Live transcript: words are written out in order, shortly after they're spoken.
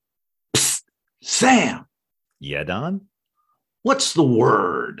Sam, Yeah, Don? what's the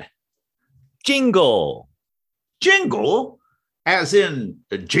word? Jingle. Jingle? As in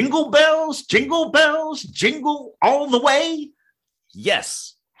jingle bells, jingle all the way?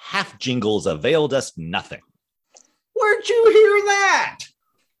 Yes, half jingles availed us nothing. Where'd you hear that?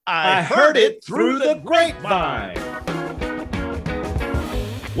 I heard it through the grapevine.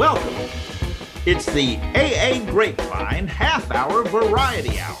 Welcome. It's the AA Grapevine half-hour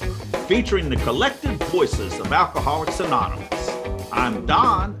variety hour, featuring the collective voices of Alcoholics Anonymous. I'm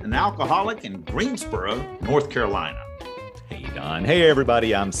Don, an alcoholic in Greensboro, North Carolina. Hey, Don. Hey,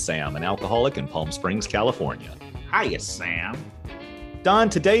 everybody. I'm Sam, an alcoholic in Palm Springs, California. Hiya, Sam. Don,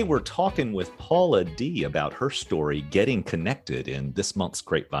 today we're talking with Paula D. about her story getting connected in this month's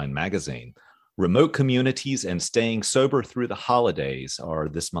Grapevine magazine. Remote communities and staying sober through the holidays are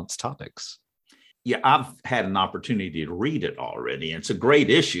this month's topics. Yeah, I've had an opportunity to read it already. It's a great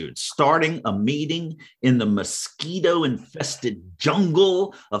issue. It's starting a meeting in the mosquito-infested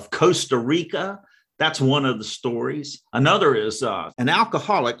jungle of Costa Rica. That's one of the stories. Another is an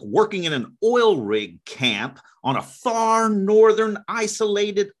alcoholic working in an oil rig camp on a far northern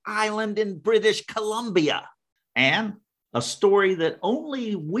isolated island in British Columbia. And a story that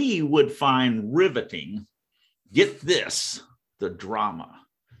only we would find riveting. Get this, the drama.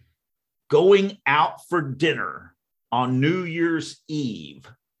 Going out for dinner on New Year's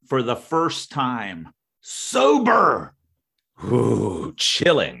Eve for the first time, sober. Ooh,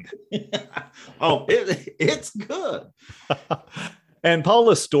 chilling. It's good. And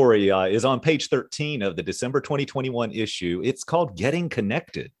Paula's story is on page 13 of the December 2021 issue. It's called Getting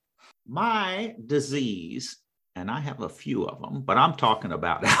Connected. My disease, and I have a few of them, but I'm talking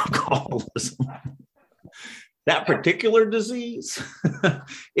about alcoholism. That particular disease,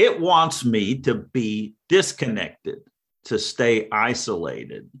 it wants me to be disconnected, to stay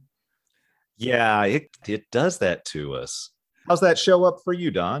isolated. Yeah, it does that to us. How's that show up for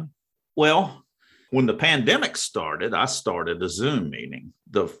you, Don? Well, when the pandemic started, I started a Zoom meeting.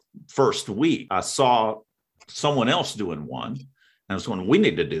 The first week, I saw someone else doing one. And I was going, we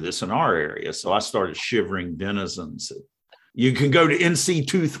need to do this in our area. So I started Shivering Denizens. You can go to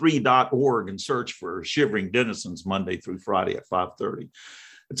nc23.org and search for Shivering Denizens Monday through Friday at 5:30.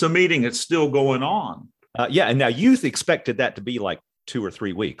 It's a meeting that's still going on. Yeah, and now you expected that to be like 2 or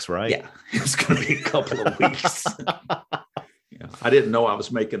 3 weeks, right? Yeah, it's going to be a couple of weeks. Yeah, I didn't know I was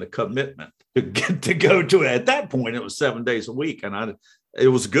making a commitment to go to it. At that point, it was 7 days a week, and it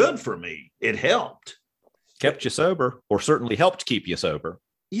was good for me. It helped. Kept you sober, or certainly helped keep you sober.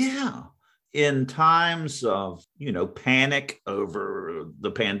 Yeah. In times of, panic over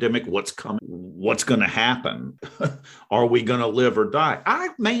the pandemic, what's coming, what's going to happen, are we going to live or die?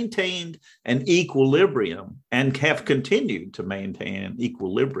 I've maintained an equilibrium and have continued to maintain an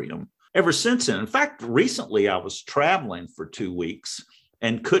equilibrium ever since then. In fact, recently I was traveling for 2 weeks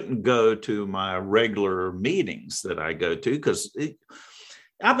and couldn't go to my regular meetings that I go to because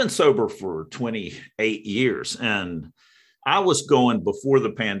I've been sober for 28 years, and I was going before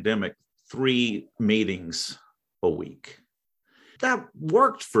the pandemic 3 meetings a week. That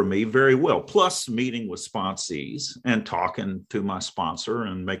worked for me very well. Plus meeting with sponsees and talking to my sponsor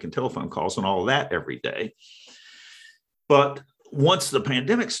and making telephone calls and all of that every day. But once the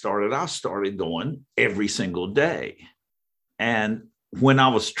pandemic started, I started going every single day. And when I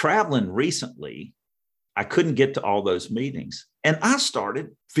was traveling recently, I couldn't get to all those meetings, and I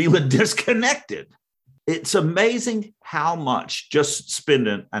started feeling disconnected. It's amazing how much just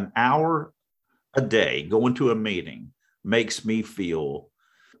spending an hour a day going to a meeting makes me feel,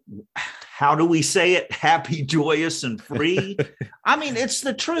 how do we say it? Happy, joyous, and free. I mean, it's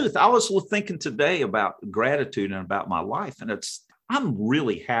the truth. I was thinking today about gratitude and about my life, and I'm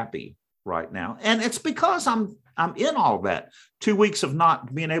really happy right now. And it's because I'm in all that. 2 weeks of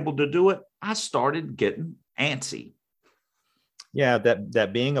not being able to do it, I started getting antsy. Yeah,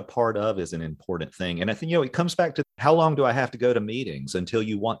 that being a part of is an important thing. And I think, it comes back to how long do I have to go to meetings until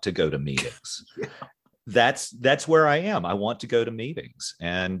you want to go to meetings? Yeah. That's where I am. I want to go to meetings.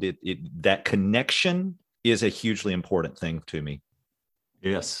 And that connection is a hugely important thing to me.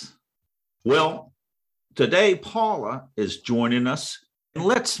 Yes. Well, today, Paula is joining us.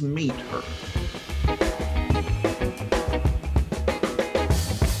 Let's meet her.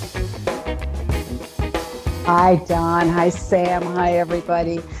 Hi, Don. Hi, Sam. Hi,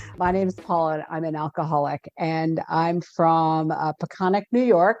 everybody. My name is Paula. I'm an alcoholic, and I'm from Peconic, New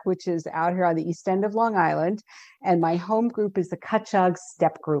York, which is out here on the east end of Long Island. And my home group is the Cutchogue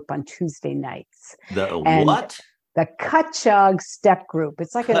Step Group on Tuesday nights. What? The Cutchogue Step Group.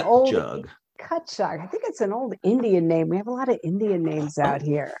 It's like an old Kutchug. I think it's an old Indian name. We have a lot of Indian names out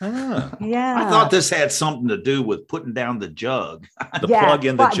here. Yeah. I thought this had something to do with putting down the jug. The plug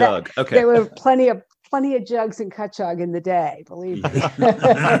in the jug. Okay. There were plenty of jugs and Kutchug in the day, believe me.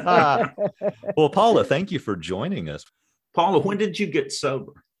 Well, Paula, thank you for joining us. Paula, when did you get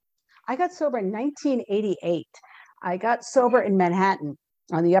sober? I got sober in 1988. I got sober in Manhattan,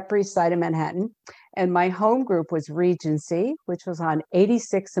 on the Upper East Side of Manhattan. And my home group was Regency, which was on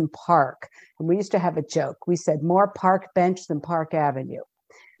 86 and Park. And we used to have a joke. We said more Park Bench than Park Avenue,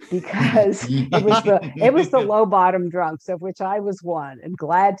 because it was the low bottom drunks, of which I was one, and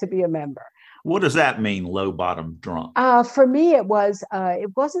glad to be a member. What does that mean, low bottom drunk? For me, it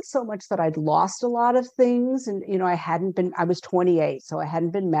wasn't so much that I'd lost a lot of things. And, I was 28, so I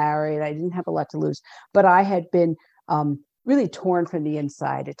hadn't been married. I didn't have a lot to lose, but I had been really torn from the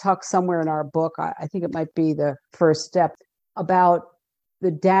inside. It talks somewhere in our book, I think it might be the first step, about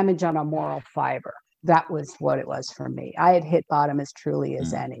the damage on a moral fiber. That was what it was for me. I had hit bottom as truly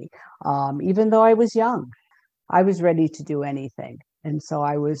as any. Even though I was young, I was ready to do anything. And so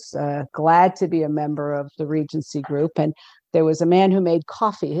I was glad to be a member of the Regency group. And there was a man who made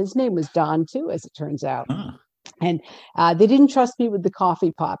coffee. His name was Don, too, as it turns out. And they didn't trust me with the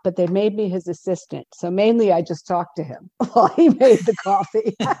coffee pot, but they made me his assistant. So mainly I just talked to him while he made the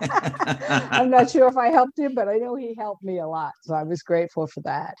coffee. I'm not sure if I helped him, but I know he helped me a lot. So I was grateful for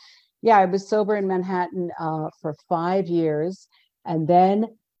that. Yeah, I was sober in Manhattan for 5 years. And then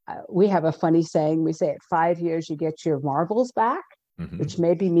we have a funny saying. We say at 5 years, you get your marbles back, which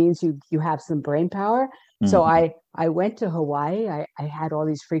maybe means you have some brain power. So I went to Hawaii. I had all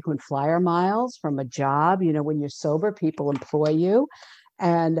these frequent flyer miles from a job. When you're sober, people employ you.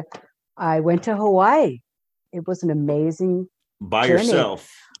 And I went to Hawaii. It was an amazing By journey.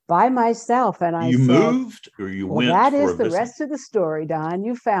 Yourself? By myself. And I said, moved or you went? That is the rest of the story, Don.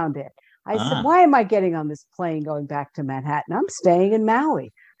 You found it. I said, why am I getting on this plane going back to Manhattan? I'm staying in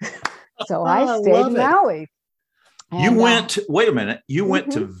Maui. So I stayed in Maui. And, you went, wait a minute, you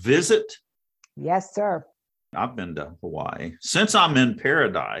went to visit? Yes, sir. I've been to Hawaii. Since I'm in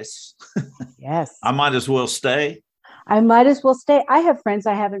paradise, yes, I might as well stay. I might as well stay. I have friends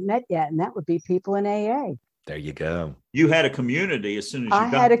I haven't met yet, and that would be people in AA. There you go. You had a community as soon as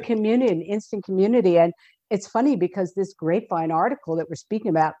you got had a there. community, an instant community. And it's funny because this Grapevine article that we're speaking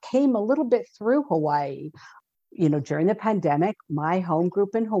about came a little bit through Hawaii. During the pandemic, my home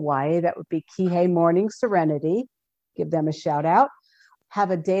group in Hawaii, that would be Kihei Morning Serenity, give them a shout out,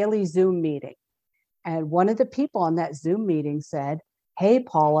 have a daily Zoom meeting. And one of the people on that Zoom meeting said, hey,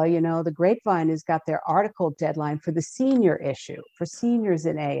 Paula, the Grapevine has got their article deadline for the senior issue, for seniors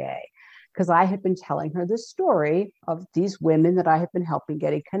in AA. Because I had been telling her the story of these women that I had been helping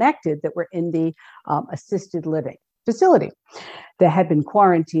getting connected that were in the assisted living facility that had been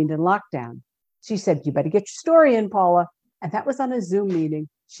quarantined and locked down. She said, you better get your story in, Paula. And that was on a Zoom meeting.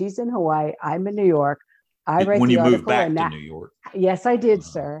 She's in Hawaii. I'm in New York. I write when the you article moved back to New York. Yes, I did,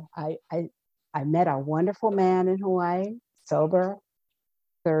 sir. I met a wonderful man in Hawaii, sober,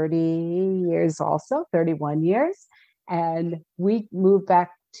 30 years also, 31 years. And we moved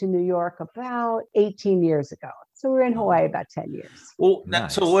back to New York about 18 years ago. So we're in Hawaii about 10 years. Well,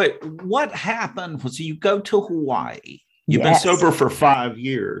 nice. So what happened was you go to Hawaii. You've been sober for 5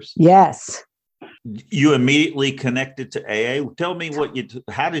 years. Yes. You immediately connected to AA. Tell me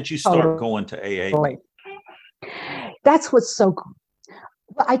how did you start going to AA? That's what's so cool.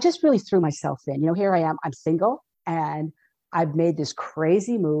 I just really threw myself in. Here I am. I'm single, and I've made this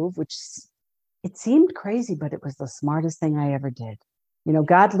crazy move, which it seemed crazy, but it was the smartest thing I ever did.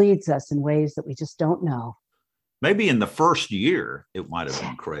 God leads us in ways that we just don't know. Maybe in the first year, it might have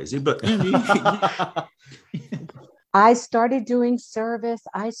been crazy, but I started doing service.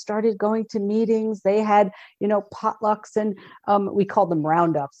 I started going to meetings. They had, potlucks, and we called them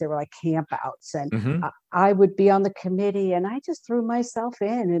roundups. They were like campouts. And I would be on the committee, and I just threw myself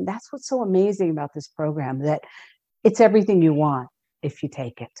in. And that's what's so amazing about this program, that it's everything you want if you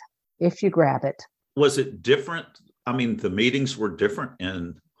take it, if you grab it. Was it different? I mean, the meetings were different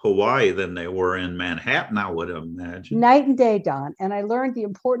in Hawaii than they were in Manhattan, I would imagine. Night and day, Don. And I learned the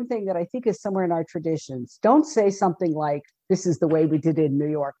important thing that I think is somewhere in our traditions. Don't say something like, this is the way we did it in New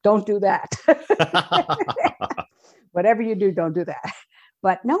York. Don't do that. Whatever you do, don't do that.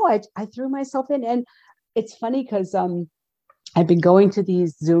 But no, I threw myself in. And it's funny because I've been going to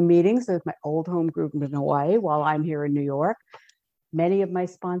these Zoom meetings with my old home group in Hawaii while I'm here in New York. Many of my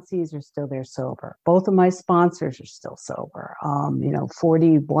sponsees are still there sober. Both of my sponsors are still sober.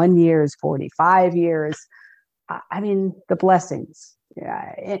 41 years, 45 years. I mean, the blessings.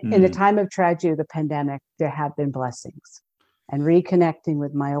 In the time of tragedy, the pandemic, there have been blessings. And reconnecting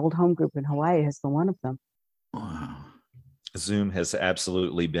with my old home group in Hawaii has been one of them. Wow. Zoom has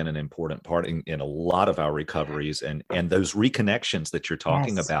absolutely been an important part in a lot of our recoveries, and those reconnections that you're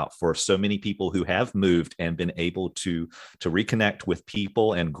talking about for so many people who have moved and been able to reconnect with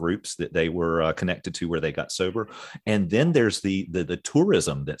people and groups that they were connected to where they got sober. And then there's the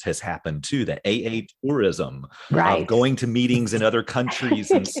tourism that has happened too, the AA tourism, Right. Going to meetings in other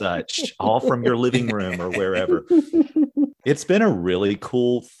countries and such, all from your living room or wherever. It's been a really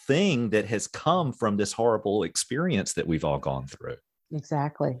cool thing that has come from this horrible experience that we've all gone through.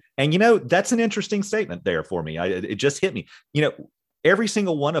 Exactly. And, that's an interesting statement there for me. It just hit me. Every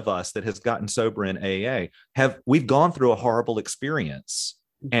single one of us that has gotten sober in AA we've gone through a horrible experience.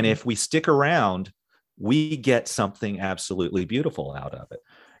 Mm-hmm. And if we stick around, we get something absolutely beautiful out of it.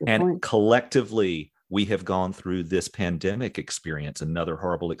 Good and point. Collectively, we have gone through this pandemic experience, another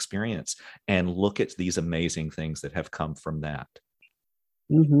horrible experience, and look at these amazing things that have come from that.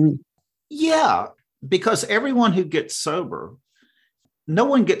 Mm-hmm. Yeah, because everyone who gets sober, no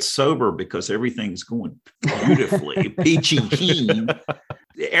one gets sober because everything's going beautifully, peachy keen.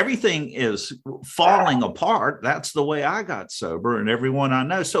 Everything is falling apart. That's the way I got sober, and everyone I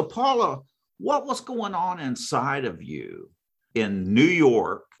know. So, Paula, what was going on inside of you in New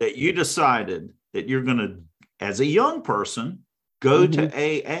York that you decided that you're going to, as a young person, go to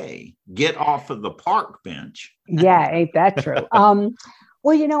AA, get off of the park bench? Yeah, ain't that true?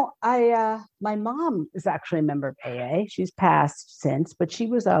 Well, my mom is actually a member of AA. She's passed since, but she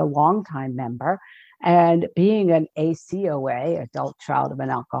was a longtime member. And being an ACOA, adult child of an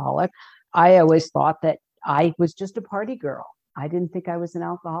alcoholic, I always thought that I was just a party girl. I didn't think I was an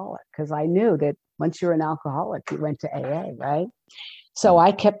alcoholic because I knew that once you're an alcoholic, you went to AA, right? So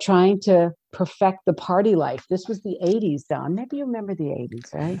I kept trying to perfect the party life. This was the 80s, Don. Maybe you remember the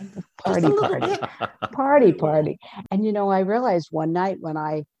 80s, right? The party. And, I realized one night when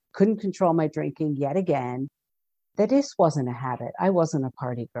I couldn't control my drinking yet again, that this wasn't a habit. I wasn't a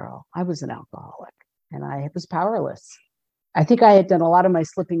party girl. I was an alcoholic and I was powerless. I think I had done a lot of my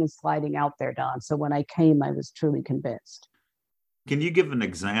slipping and sliding out there, Don. So when I came, I was truly convinced. Can you give an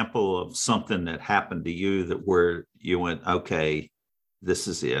example of something that happened to you that where you went, okay, this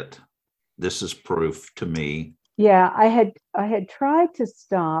is it. This is proof to me. Yeah, I had tried to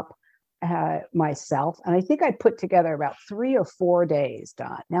stop myself, and I think I put together about 3 or 4 days,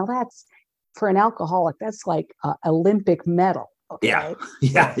 Don. Now that's, for an alcoholic, that's like Olympic medal. Okay?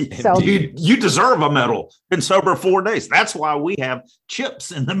 Yeah. So you deserve a medal. Been sober 4 days. That's why we have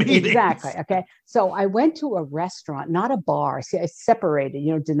chips in the meeting. Exactly. Okay. So I went to a restaurant, not a bar. See, I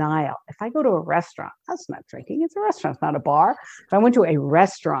separated, denial. If I go to a restaurant, that's not drinking. It's a restaurant. It's not a bar. So I went to a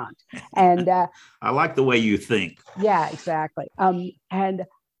restaurant, and I like the way you think. Yeah, exactly. And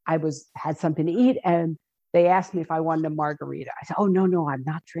I had something to eat, and they asked me if I wanted a margarita. I said, "Oh, no, I'm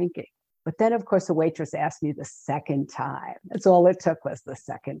not drinking." But then, of course, the waitress asked me the second time. That's all it took, was the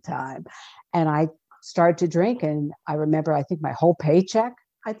second time. And I started to drink. And I remember, I think my whole paycheck,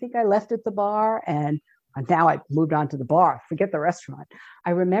 I think I left at the bar. And now I moved on to the bar. Forget the restaurant. I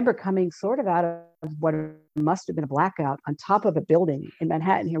remember coming sort of out of what must have been a blackout on top of a building in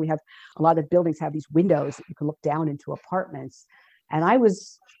Manhattan. Here we have a lot of buildings have these windows that you can look down into apartments. And I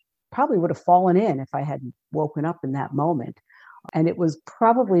probably would have fallen in if I hadn't woken up in that moment. And it was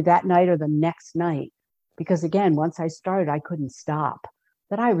probably that night or the next night, because again, once I started, I couldn't stop,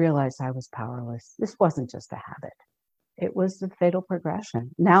 that I realized I was powerless. This wasn't just a habit. It was the fatal progression.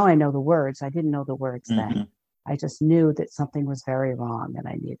 Now I know the words. I didn't know the words then. I just knew that something was very wrong and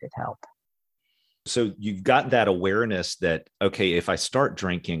I needed help. So you've got that awareness that, okay, if I start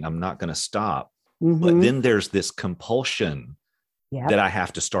drinking, I'm not going to stop. But then there's this compulsion that I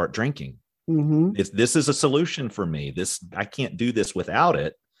have to start drinking. This is a solution for me. I can't do this without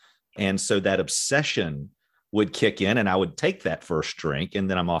it. And so that obsession would kick in and I would take that first drink and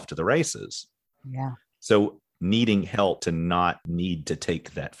then I'm off to the races. Yeah. So needing help to not need to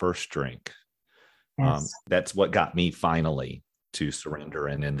take that first drink. Yes. That's what got me finally to surrender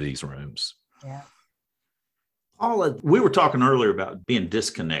and into these rooms. Yeah. Paula, we were talking earlier about being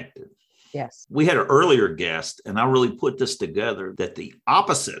disconnected. Yes. We had an earlier guest, and I really put this together, that the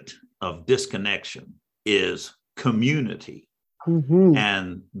opposite of disconnection is community.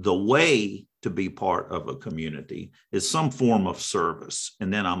 And the way to be part of a community is some form of service.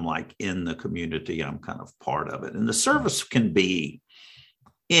 And then I'm like in the community, I'm kind of part of it. And the service can be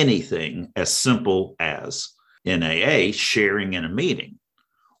anything as simple as in AA, sharing in a meeting,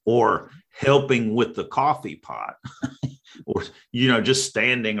 or helping with the coffee pot, or, just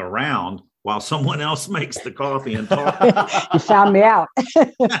standing around while someone else makes the coffee and talking. You found me out.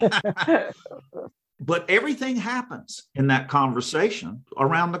 But everything happens in that conversation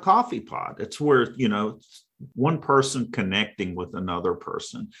around the coffee pot. It's where, one person connecting with another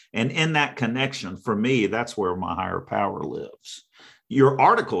person. And in that connection, for me, that's where my higher power lives. Your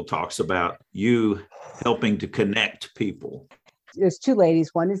article talks about you helping to connect people. There's two ladies.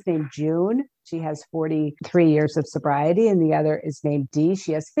 One is named June. She has 43 years of sobriety, and the other is named Dee.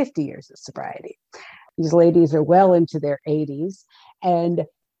 She has 50 years of sobriety. These ladies are well into their 80s. And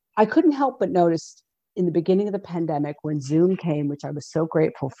I couldn't help but notice in the beginning of the pandemic, when Zoom came, which I was so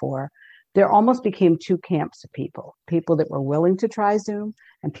grateful for, there almost became two camps of people that were willing to try Zoom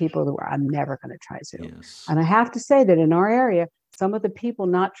and people that were, I'm never going to try Zoom. Yes. And I have to say that in our area, some of the people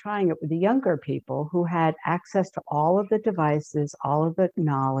not trying it were the younger people who had access to all of the devices, all of the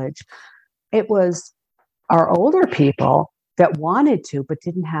knowledge. It was our older people that wanted to, but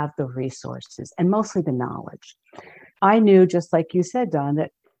didn't have the resources and mostly the knowledge. I knew, just like you said, Don,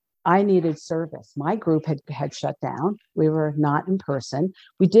 that I needed service. My group had shut down. We were not in person.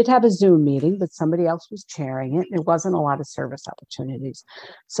 We did have a Zoom meeting, but somebody else was chairing it. There wasn't a lot of service opportunities.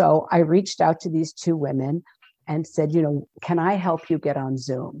 So I reached out to these two women and said, can I help you get on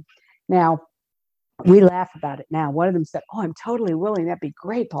Zoom? Now, we laugh about it now. One of them said, I'm totally willing. That'd be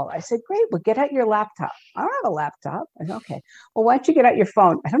great, Paul. I said, great. Well, get out your laptop. I don't have a laptop. I said, okay. Well, why don't you get out your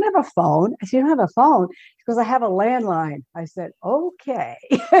phone? I don't have a phone. I said, you don't have a phone? Because I have a landline. I said, okay,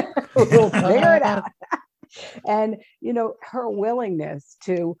 we'll figure it out. And, her willingness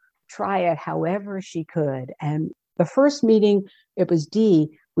to try it however she could. And the first meeting, it was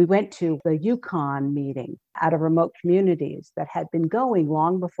Dee. We went to the Yukon meeting out of remote communities that had been going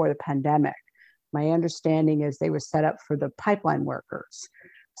long before the pandemic. My understanding is they were set up for the pipeline workers.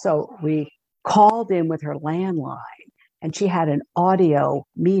 So we called in with her landline, and she had an audio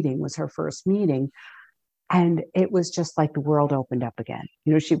meeting, was her first meeting. And it was just like the world opened up again.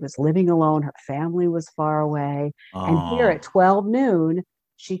 She was living alone. Her family was far away. And here at 12 noon,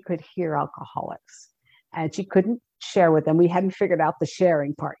 she could hear alcoholics. And she couldn't share with them. We hadn't figured out the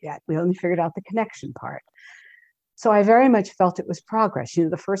sharing part yet. We only figured out the connection part. So I very much felt it was progress.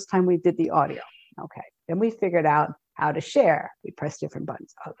 The first time we did the audio. Okay. Then we figured out how to share. We pressed different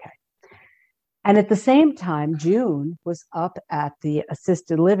buttons. Okay. And at the same time, June was up at the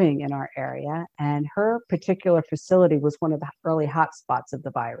assisted living in our area, and her particular facility was one of the early hotspots of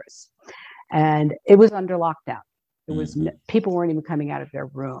the virus. And it was under lockdown. It was people weren't even coming out of their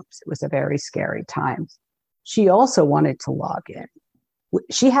rooms. It was a very scary time. She also wanted to log in.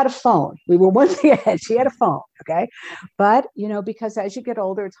 She had a phone. We were one thing ahead. She had a phone. Okay. But, because as you get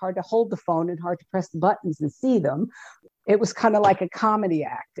older, it's hard to hold the phone and hard to press the buttons and see them. It was kind of like a comedy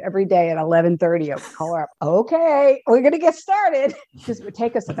act. Every day at 11:30, I would call her up. Okay, we're going to get started. Because it would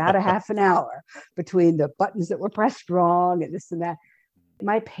take us about a half an hour between the buttons that were pressed wrong and this and that.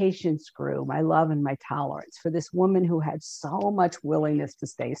 My patience grew, my love and my tolerance for this woman who had so much willingness to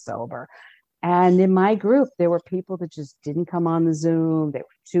stay sober. And in my group, there were people that just didn't come on the Zoom. They were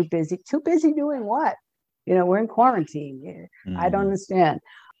too busy doing what? We're in quarantine. I don't understand.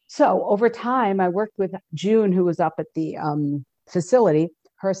 So over time, I worked with June, who was up at the facility.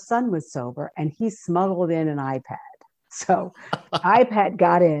 Her son was sober, and he smuggled in an iPad. So iPad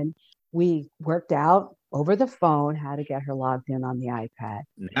got in. We worked out over the phone how to get her logged in on the iPad.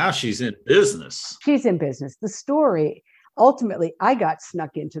 Now she's in business. She's in business. The story, ultimately, I got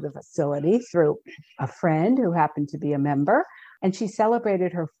snuck into the facility through a friend who happened to be a member, and she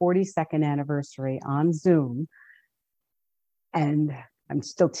celebrated her 42nd anniversary on Zoom. And I'm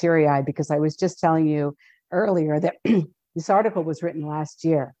still teary-eyed because I was just telling you earlier that this article was written last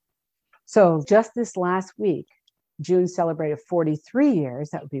year. So just this last week, June celebrated 43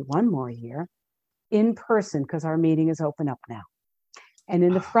 years. That would be one more year in person, because our meeting is open up now. And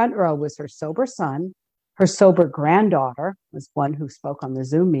in the front row was her sober son. Her sober granddaughter was one who spoke on the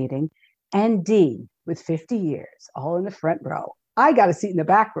Zoom meeting, and Dee with 50 years, all in the front row. I got a seat in the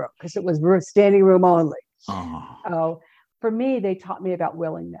back row because it was standing room only. For me, they taught me about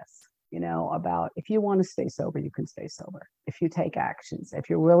willingness, about if you want to stay sober, you can stay sober. If you take actions, if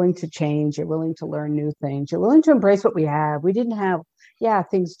you're willing to change, you're willing to learn new things, you're willing to embrace what we have. We didn't have,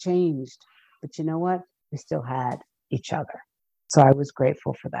 things changed, but you know what? We still had each other. So I was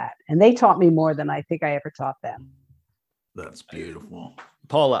grateful for that. And they taught me more than I think I ever taught them. That's beautiful.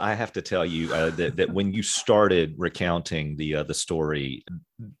 Paula, I have to tell you that when you started recounting the story,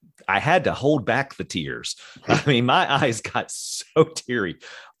 I had to hold back the tears. I mean, my eyes got so teary.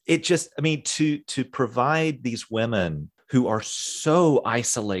 It just, to provide these women who are so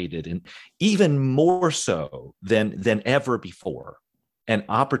isolated and even more so than ever before, an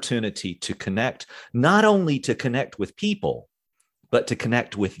opportunity to connect, not only to connect with people, but to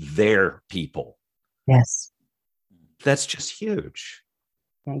connect with their people. Yes. That's just huge.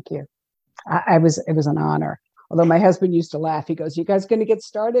 Thank you. It was an honor. Although my husband used to laugh. He goes, "You guys going to get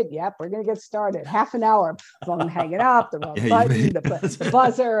started?" "Yep, we're going to get started." Half an hour, phone hanging up, the wrong button, the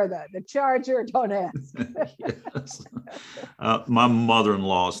buzzer, the charger. Don't ask. Yes. My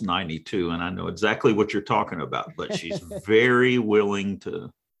mother-in-law is 92, and I know exactly what you're talking about, but she's very willing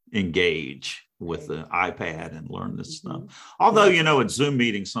to engage with the iPad and learn this stuff. Although, at Zoom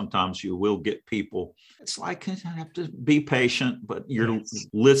meetings, sometimes you will get people. It's like you have to be patient, but you're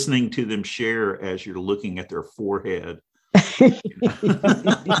listening to them share as you're looking at their forehead.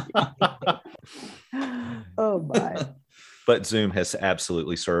 Oh, my. But Zoom has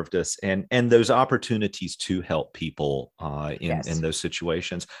absolutely served us, and those opportunities to help people in those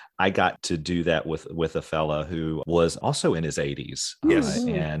situations. I got to do that with a fella who was also in his 80s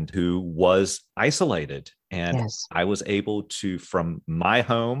and who was isolated. And I was able to, from my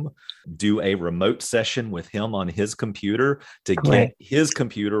home, do a remote session with him on his computer to get his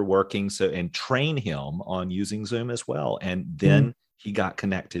computer working and train him on using Zoom as well. And then he got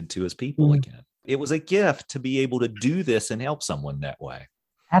connected to his people again. It was a gift to be able to do this and help someone that way.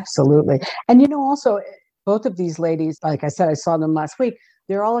 Absolutely. And, also, both of these ladies, like I said, I saw them last week.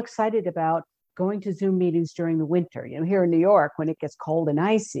 They're all excited about going to Zoom meetings during the winter. Here in New York, when it gets cold and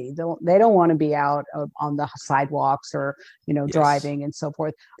icy, they don't want to be out on the sidewalks or, driving and so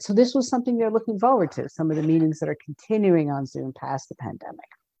forth. So this was something they're looking forward to, some of the meetings that are continuing on Zoom past the pandemic.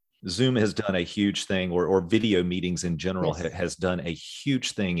 Zoom has done a huge thing, or video meetings in general has done a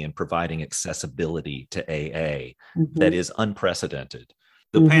huge thing in providing accessibility to AA that is unprecedented.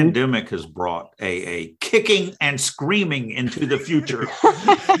 The pandemic has brought AA kicking and screaming into the future.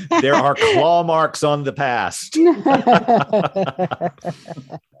 There are claw marks on the past.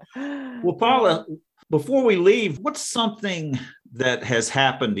 Well, Paula, before we leave, what's something that has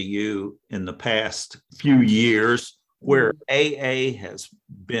happened to you in the past few years where AA has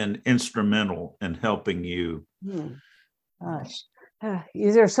been instrumental in helping you? Gosh,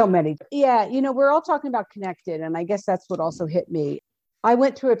 there are so many. Yeah, we're all talking about connected, and I guess that's what also hit me. I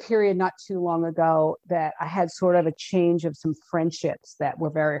went through a period not too long ago that I had sort of a change of some friendships that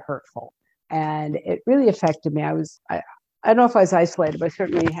were very hurtful, and it really affected me. I don't know if I was isolated, but I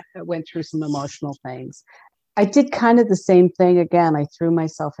certainly went through some emotional things. I did kind of the same thing again. I threw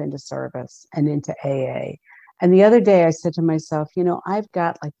myself into service and into AA. And the other day I said to myself, I've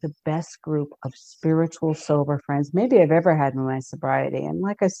got like the best group of spiritual sober friends maybe I've ever had in my sobriety. And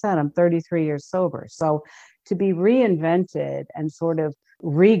like I said, I'm 33 years sober. So to be reinvented and sort of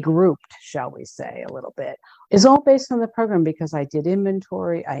regrouped, shall we say, a little bit, is all based on the program, because I did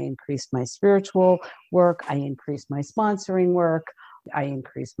inventory. I increased my spiritual work. I increased my sponsoring work. I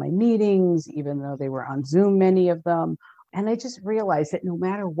increased my meetings, even though they were on Zoom, many of them. And I just realized that no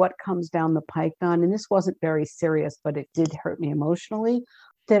matter what comes down the pike, Don, and this wasn't very serious, but it did hurt me emotionally,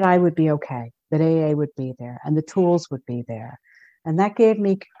 that I would be okay, that AA would be there and the tools would be there. And that gave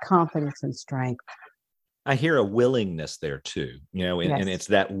me confidence and strength. I hear a willingness there too, and it's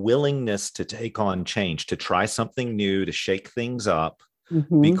that willingness to take on change, to try something new, to shake things up,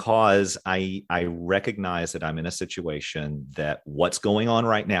 because I recognize that I'm in a situation that what's going on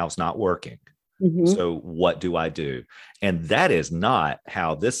right now is not working. So what do I do? And that is not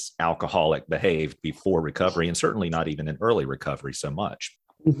how this alcoholic behaved before recovery, and certainly not even in early recovery so much.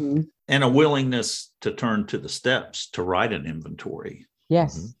 And a willingness to turn to the steps to write an inventory.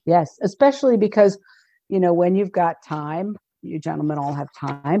 Yes, yes. Especially because, when you've got time, you gentlemen all have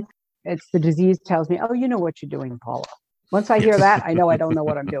time. It's the disease tells me, oh, you know what you're doing, Paula. Once I hear that, I know I don't know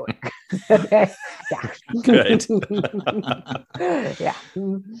what I'm doing. Okay. Yeah. Good. Yeah.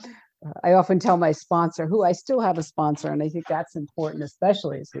 I often tell my sponsor, who I still have a sponsor, and I think that's important,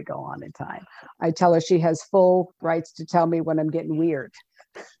 especially as we go on in time. I tell her she has full rights to tell me when I'm getting weird.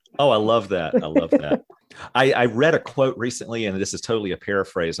 Oh, I love that. I love that. I read a quote recently, and this is totally a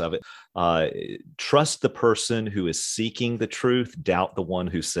paraphrase of it. Trust the person who is seeking the truth, doubt the one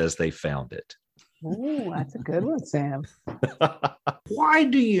who says they found it. Oh, that's a good one, Sam. Why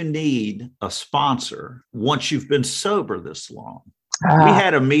do you need a sponsor once you've been sober this long? We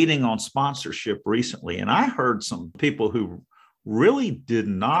had a meeting on sponsorship recently, and I heard some people who really did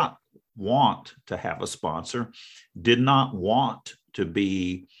not want to have a sponsor, did not want to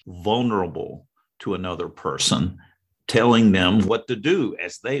be vulnerable to another person, telling them what to do,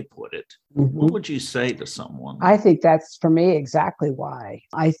 as they put it. What would you say to someone? I think that's, for me, exactly why.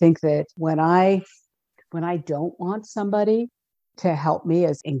 I think that when I don't want somebody to help me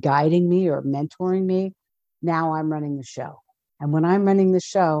as in guiding me or mentoring me, now I'm running the show. And when I'm running the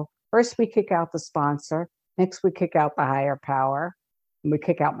show, first we kick out the sponsor, next we kick out the higher power, and we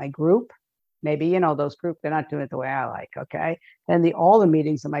kick out my group, Maybe, those group, they're not doing it the way I like. Okay. Then all the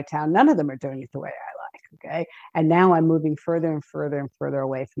meetings in my town, none of them are doing it the way I like. Okay. And now I'm moving further and further and further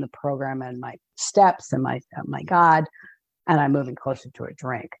away from the program and my steps and my God, and I'm moving closer to a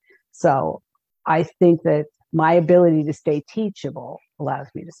drink. So I think that my ability to stay teachable allows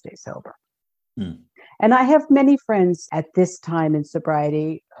me to stay sober. And I have many friends at this time in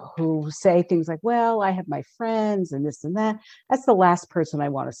sobriety who say things like, well, I have my friends and this and that. That's the last person I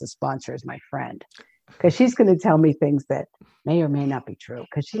want as a sponsor is my friend, because she's going to tell me things that may or may not be true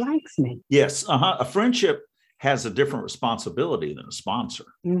because she likes me. Yes. A friendship has a different responsibility than a sponsor.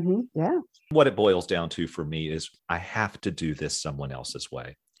 Yeah. What it boils down to for me is I have to do this someone else's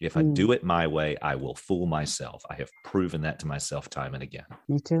way. If I do it my way, I will fool myself. I have proven that to myself time and again.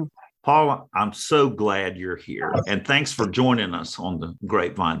 Me too. Paula, I'm so glad you're here. And thanks for joining us on the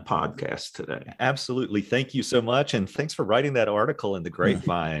Grapevine podcast today. Absolutely. Thank you so much. And thanks for writing that article in the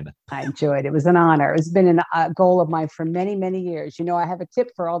Grapevine. I enjoyed it. It was an honor. It's been a goal of mine for many, many years. I have a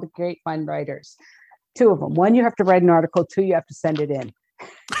tip for all the Grapevine writers. 2 of them. 1, you have to write an article. 2, you have to send it in.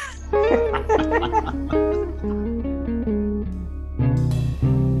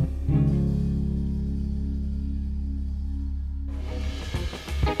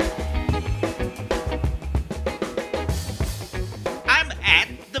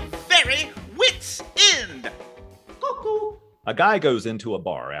 A guy goes into a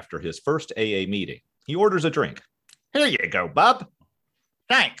bar after his first AA meeting. He orders a drink. Here you go, bub.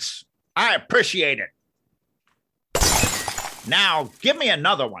 Thanks. I appreciate it. Now, give me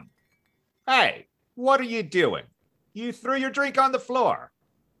another one. Hey, what are you doing? You threw your drink on the floor.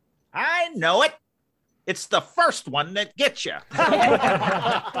 I know it. It's the first one that gets you.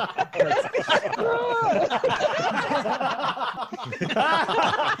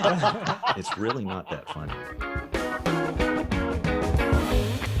 It's really not that funny.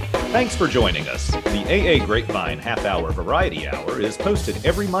 Thanks for joining us. The AA Grapevine Half-Hour Variety Hour is posted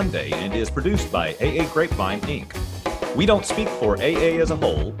every Monday and is produced by AA Grapevine, Inc. We don't speak for AA as a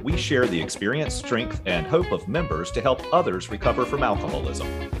whole. We share the experience, strength, and hope of members to help others recover from alcoholism.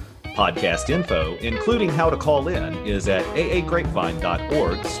 Podcast info, including how to call in, is at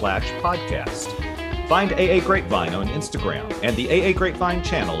aagrapevine.org/podcast. Find AA Grapevine on Instagram and the AA Grapevine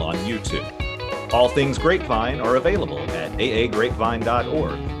channel on YouTube. All things Grapevine are available at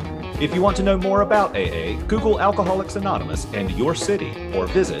aagrapevine.org. If you want to know more about AA, Google Alcoholics Anonymous and your city or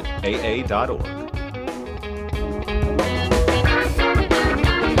visit aa.org.